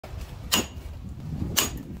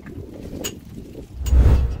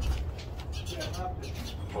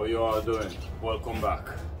How you all doing? Welcome back.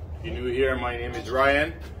 If you're new here, my name is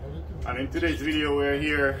Ryan, and in today's video we're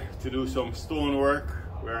here to do some stone work.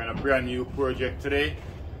 We're in a brand new project today,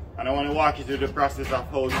 and I want to walk you through the process of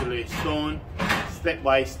how to lay stone step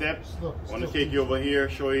by step. I want to take you over here,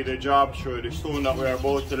 show you the job, show you the stone that we're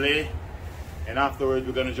about to lay, and afterwards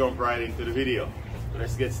we're going to jump right into the video.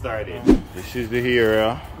 Let's get started. This is the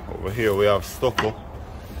area. Over here we have stucco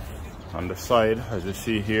on the side, as you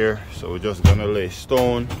see here. So we're just gonna lay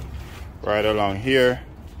stone right along here,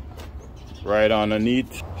 right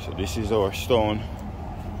underneath. So this is our stone.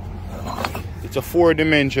 It's a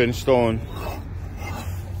 4-dimension stone.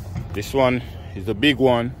 This one is the big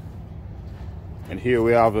one, and here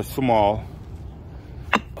we have a small.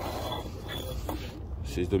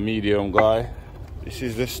 This is the medium guy. This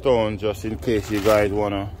is the stone, just in case you guys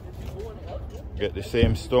wanna get the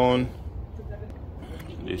same stone.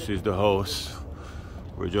 This is the house.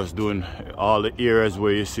 We're just doing all the areas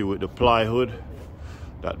where you see with the plywood.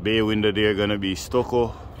 That bay window there gonna be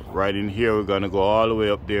stucco. Right in here we're gonna go all the way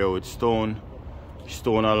up there with stone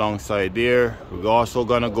alongside there. We're also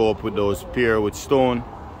gonna go up with those pier with stone,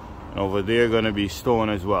 and over there gonna be stone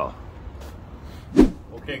as well.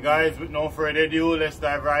 Okay guys, with no further ado, let's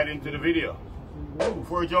dive right into the video.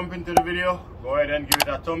 Before we jump into the video, go ahead and give it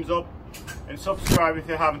a thumbs up and subscribe if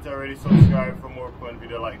you haven't already subscribed for more fun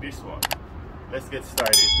video like this one. Let's get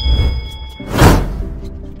started.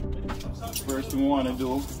 First thing we want to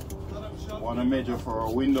do, we want to measure for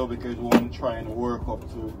our window, because we want to try and work up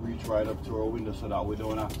to reach right up to our window so that we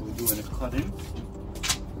don't have to do any cutting.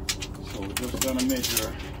 So we're just going to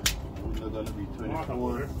measure. The window going to be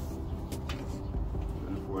 24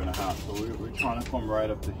 and a half. So we're trying to come right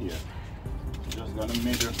up to here. Just going to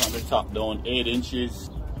measure from the top down 8 inches.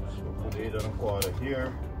 Put 8 1/4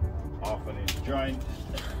 here, half an inch joint,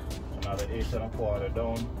 another 8 1/4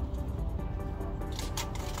 down,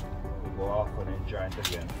 we'll go half an inch joint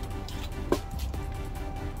again,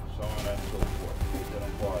 so on and so forth,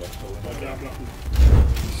 8 1/4.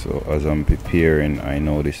 So as I'm preparing, I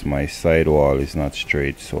notice my side wall is not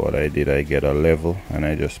straight, so what I did, I get a level and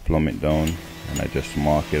I just plumb it down and I just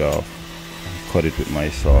mark it off and cut it with my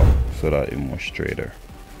saw so that it's more straighter.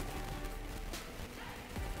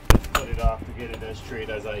 Off to get it as straight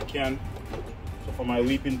as I can. So for my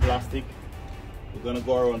weeping plastic, we're gonna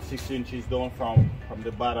go around 6 inches down from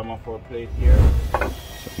the bottom of our plate here.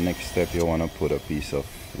 So next step, you want to put a piece of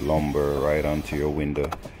lumber right onto your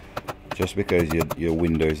window, just because your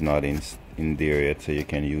window is not in there yet, so you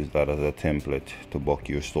can use that as a template to buck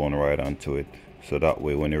your stone right onto it, so that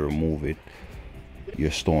way when you remove it,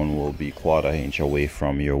 your stone will be 1/4 inch away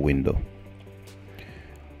from your window.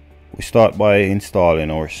 We start by installing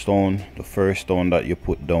our stone. The first stone that you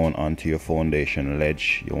put down onto your foundation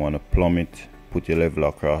ledge, you want to plumb it, put your level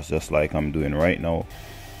across just like I'm doing right now,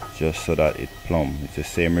 just so that it plumb. It's the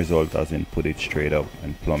same result as in put it straight up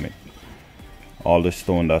and plumb it. All the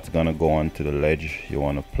stone that's gonna go onto the ledge, you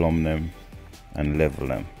want to plumb them and level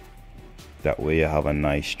them. That way you have a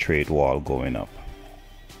nice straight wall going up.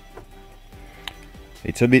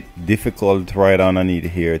 It's a bit difficult right underneath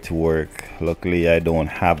here to work. Luckily I don't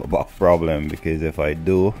have a back problem, because if I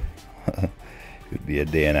do, it would be a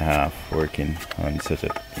day and a half working on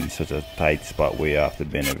in such a tight spot where you have to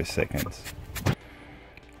bend every second.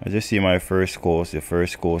 I just see my first course. The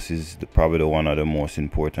first course is probably one of the most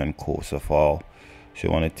important course of all. So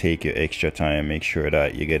you want to take your extra time, make sure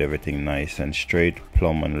that you get everything nice and straight,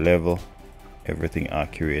 plumb and level, everything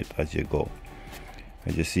accurate as you go.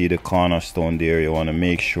 As you see the cornerstone there, you want to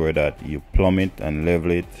make sure that you plumb it and level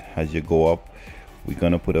it as you go up. We're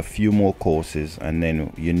going to put a few more courses, and then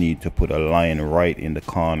you need to put a line right in the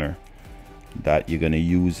corner that you're going to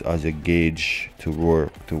use as a gauge to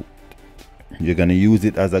work. You're going to use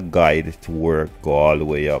it as a guide to work, go all the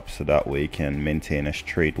way up, so that way you can maintain a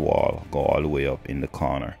straight wall, go all the way up in the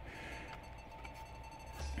corner.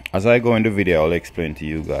 As I go in the video, I'll explain to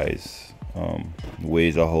you guys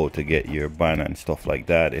ways of how to get your band and stuff like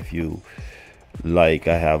that. If you like,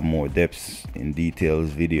 I have more depths in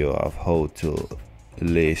details video of how to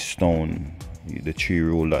lay stone, the 3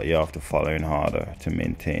 rule that you have to follow in order to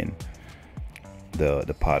maintain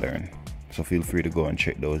the pattern. So feel free to go and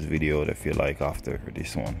check those videos if you like after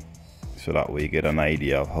this one, so that way you get an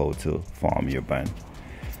idea of how to form your band.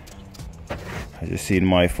 As you see in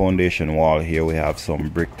my foundation wall here, we have some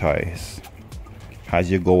brick ties. As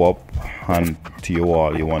you go up onto your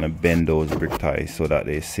wall, you want to bend those brick ties so that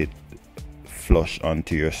they sit flush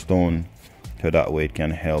onto your stone, so that way it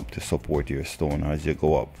can help to support your stone as you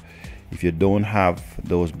go up. If you don't have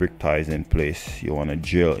those brick ties in place, you want to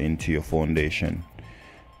drill into your foundation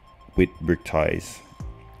with brick ties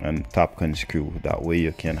and top can screw. That way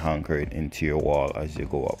you can anchor it into your wall as you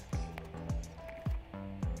go up.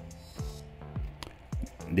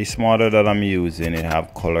 This mortar that I'm using, it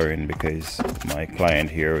have coloring because my client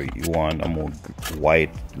here, you want a more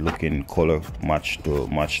white looking color match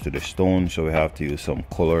to the stone, so we have to use some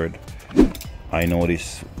colored. I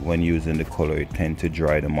notice when using the color, it tend to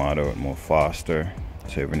dry the mortar out more faster,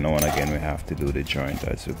 so every now and again we have to do the joint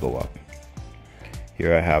as we go up.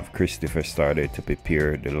 Here I have Christopher started to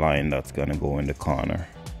prepare the line that's gonna go in the corner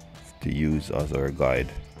to use as our guide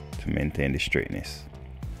to maintain the straightness.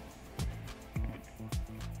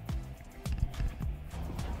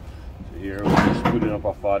 Here we're just putting up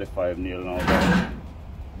a 45 nail now, guys,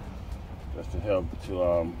 just to help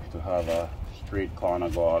to have a straight corner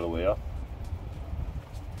go all the way up.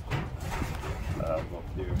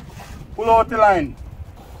 Up there. Pull out the line.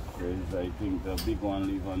 Because I think the big one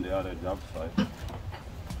leave on the other job site.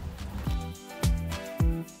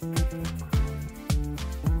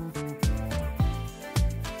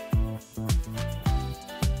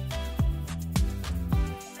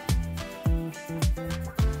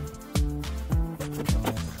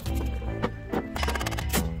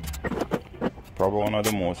 Probably one of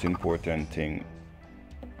the most important thing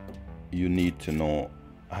you need to know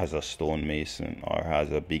as a stonemason or as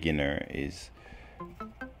a beginner is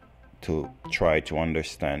to try to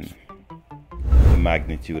understand the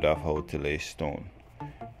magnitude of how to lay stone,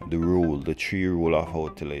 the tree rule of how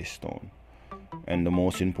to lay stone. And the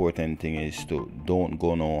most important thing is to don't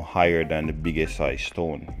go no higher than the biggest size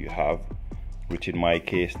stone you have, which in my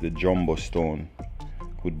case the jumbo stone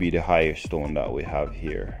would be the highest stone that we have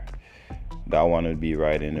here. That one would be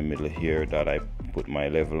right in the middle here that I put my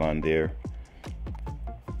level on there.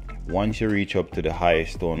 Once you reach up to the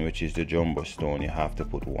highest stone, which is the jumbo stone, you have to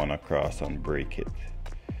put one across and break it.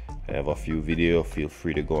 I have a few videos, feel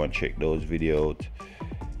free to go and check those videos.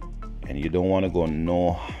 And you don't want to go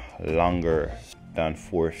no longer than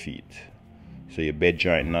 4 feet. So your bed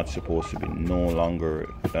joint not supposed to be no longer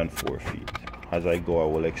than 4 feet. As I go, I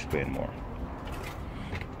will explain more.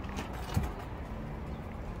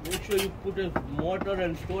 Make sure you put a mortar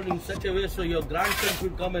and stone in such a way so your grandson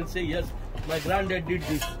will come and say, yes, my granddad did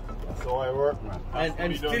this. That's how I work, man.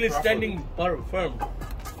 And still it's standing firm.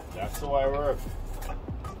 That's how I work.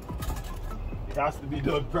 It has to be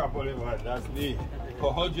done properly, man. That's me.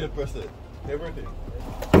 100%. Everything.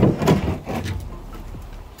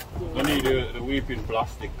 You need the weeping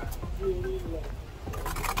plastic.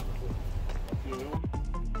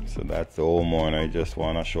 So that's the homeowner. I just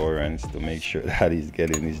want assurance to make sure that he's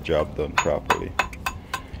getting his job done properly.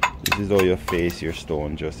 This is how you face your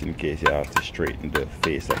stone, just in case you have to straighten the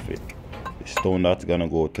face of it. The stone that's gonna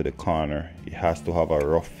go to the corner, it has to have a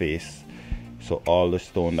rough face. So all the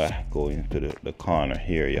stone that go into the corner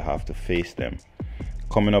here, you have to face them.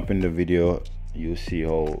 Coming up in the video, you'll see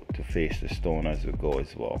how to face the stone as we go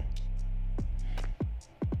as well.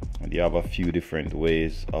 And you have a few different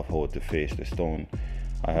ways of how to face the stone.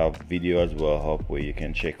 I have video as well up where you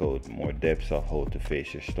can check out more depths of how to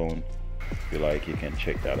face your stone. If you like, you can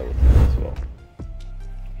check that out as well.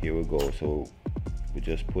 Here we go. So we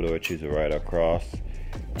just put our chisel right across,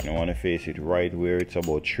 and I want to face it right where it's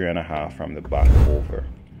about 3.5 from the back over.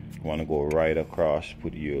 You want to go right across,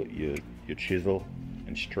 put your chisel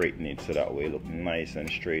and straighten it so that way it look nice and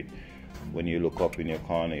straight. When you look up in your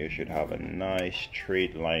corner, you should have a nice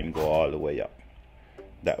straight line go all the way up.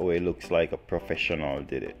 That way it looks like a professional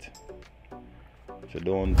did it. So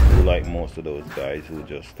don't do like most of those guys who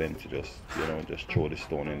just tend to just throw the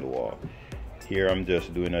stone in the wall. Here I'm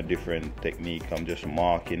just doing a different technique. I'm just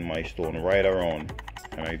marking my stone right around,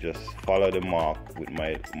 and I just follow the mark with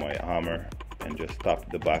my hammer and just tap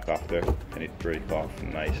the back after, and it breaks off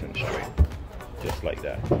nice and straight, just like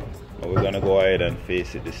that. Now we're gonna go ahead and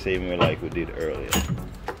face it the same way like we did earlier.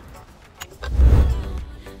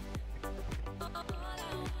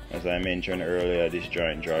 As I mentioned earlier, this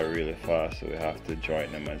joint dry really fast, so we have to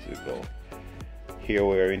join them as we go. Here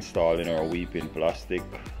we're installing our weeping plastic.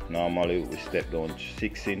 Normally we step down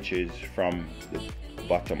 6 inches from the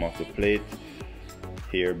bottom of the plate.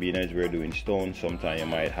 Here, being as we're doing stone, sometimes you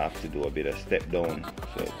might have to do a bit of step down,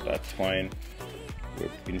 so that's fine.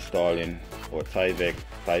 We're installing our Tyvek.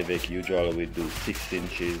 Tyvek usually we do 6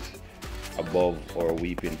 inches above our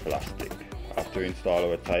weeping plastic. After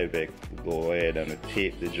install our Tyvek, we go ahead and we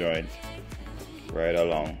tape the joint right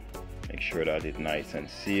along. Make sure that it's nice and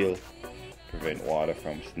sealed, prevent water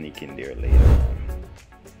from sneaking there later on.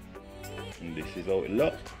 And this is how it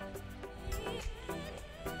looks.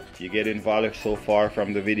 If you're getting value so far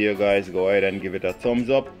from the video, guys, go ahead and give it a thumbs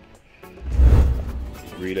up.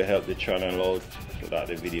 It really helps the channel out so that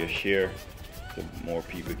the video share. so more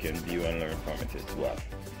people can view and learn from it as well.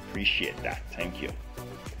 Appreciate that. Thank you.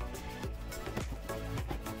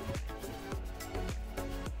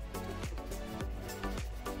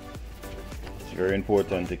 It's very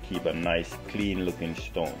important to keep a nice clean looking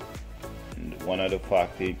stone. And one of the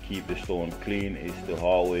factors to keep the stone clean is to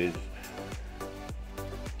always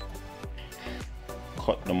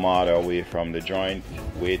cut the mortar away from the joint.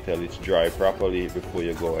 Wait till it's dry properly before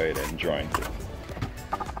you go ahead and joint it.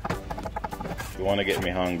 If you want to get me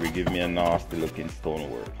hungry, give me a nasty looking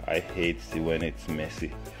stonework. I hate see when it's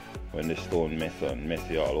messy, when the stone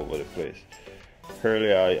messy all over the place.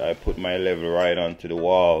 Earlier I put my level right onto the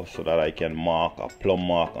wall so that I can mark a plumb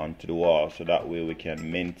mark onto the wall, so that way we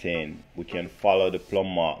can follow the plumb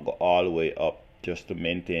mark, go all the way up, just to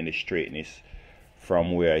maintain the straightness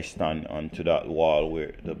from where I stand onto that wall,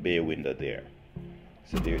 where the bay window there.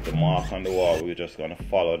 So there's the mark on the wall. We're just gonna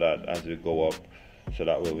follow that as we go up, so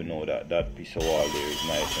that way we know that that piece of wall there is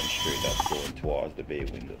nice and straight, that's going towards the bay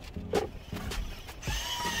window.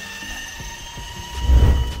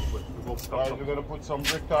 Guys, we're gonna put some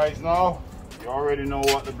brick ties now. You already know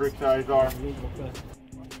what the brick ties are.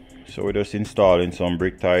 So we're just installing some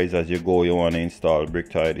brick ties. As you go, you want to install brick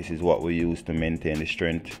tie. This is what we use to maintain the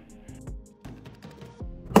strength.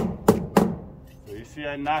 So you see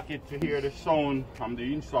I knock it to hear the sound from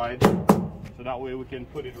the inside, so that way we can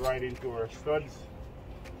put it right into our studs.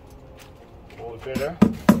 Hold better.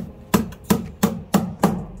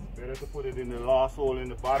 Better to put it in the last hole in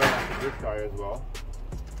the bottom of the brick tie as well.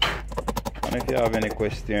 And if you have any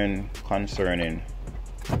question concerning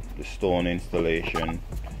the stone installation,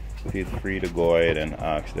 feel free to go ahead and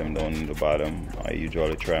ask them down in the bottom. I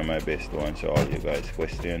usually try my best to answer all you guys'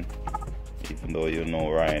 questions, even though you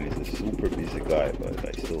know Ryan is a super busy guy, but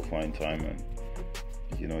I still find time, and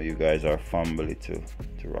you know you guys are family to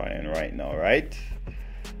Ryan right now, right?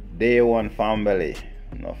 Day one family.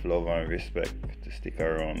 Enough love and respect to stick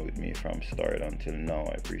around with me from start until now.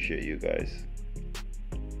 I appreciate you guys.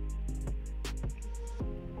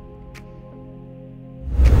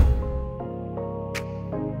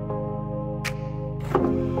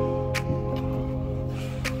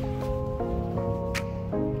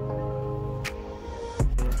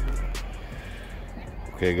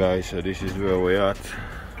 Okay guys, so this is where we're at.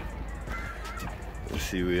 You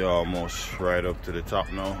see we're almost right up to the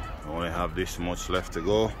top now. We only have this much left to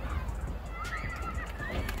go.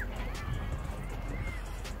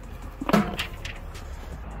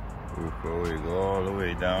 Before we go all the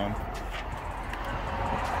way down.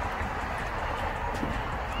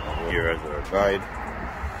 Here as our guide.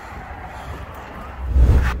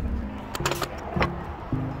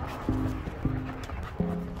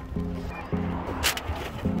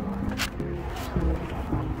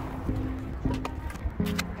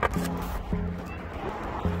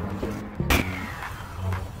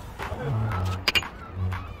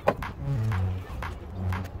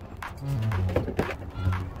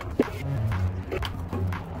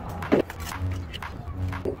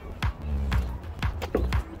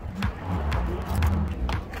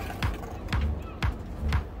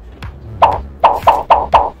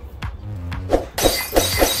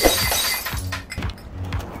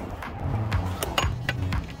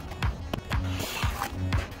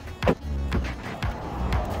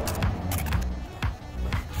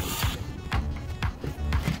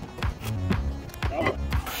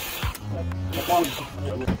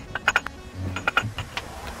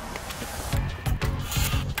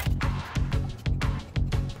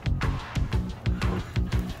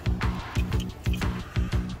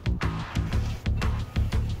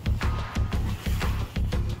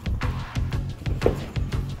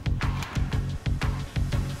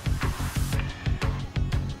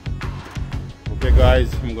 Okay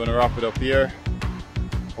guys, I'm gonna wrap it up here.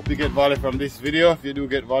 Hope you get value from this video. If you do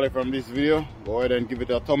get value from this video, go ahead and give it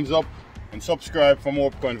a thumbs up and subscribe for more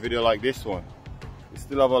upcoming video like this one. We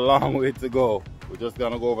still have a long way to go. We're just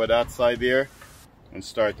gonna go over that side there and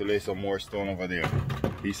start to lay some more stone over there.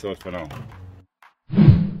 Peace out for now.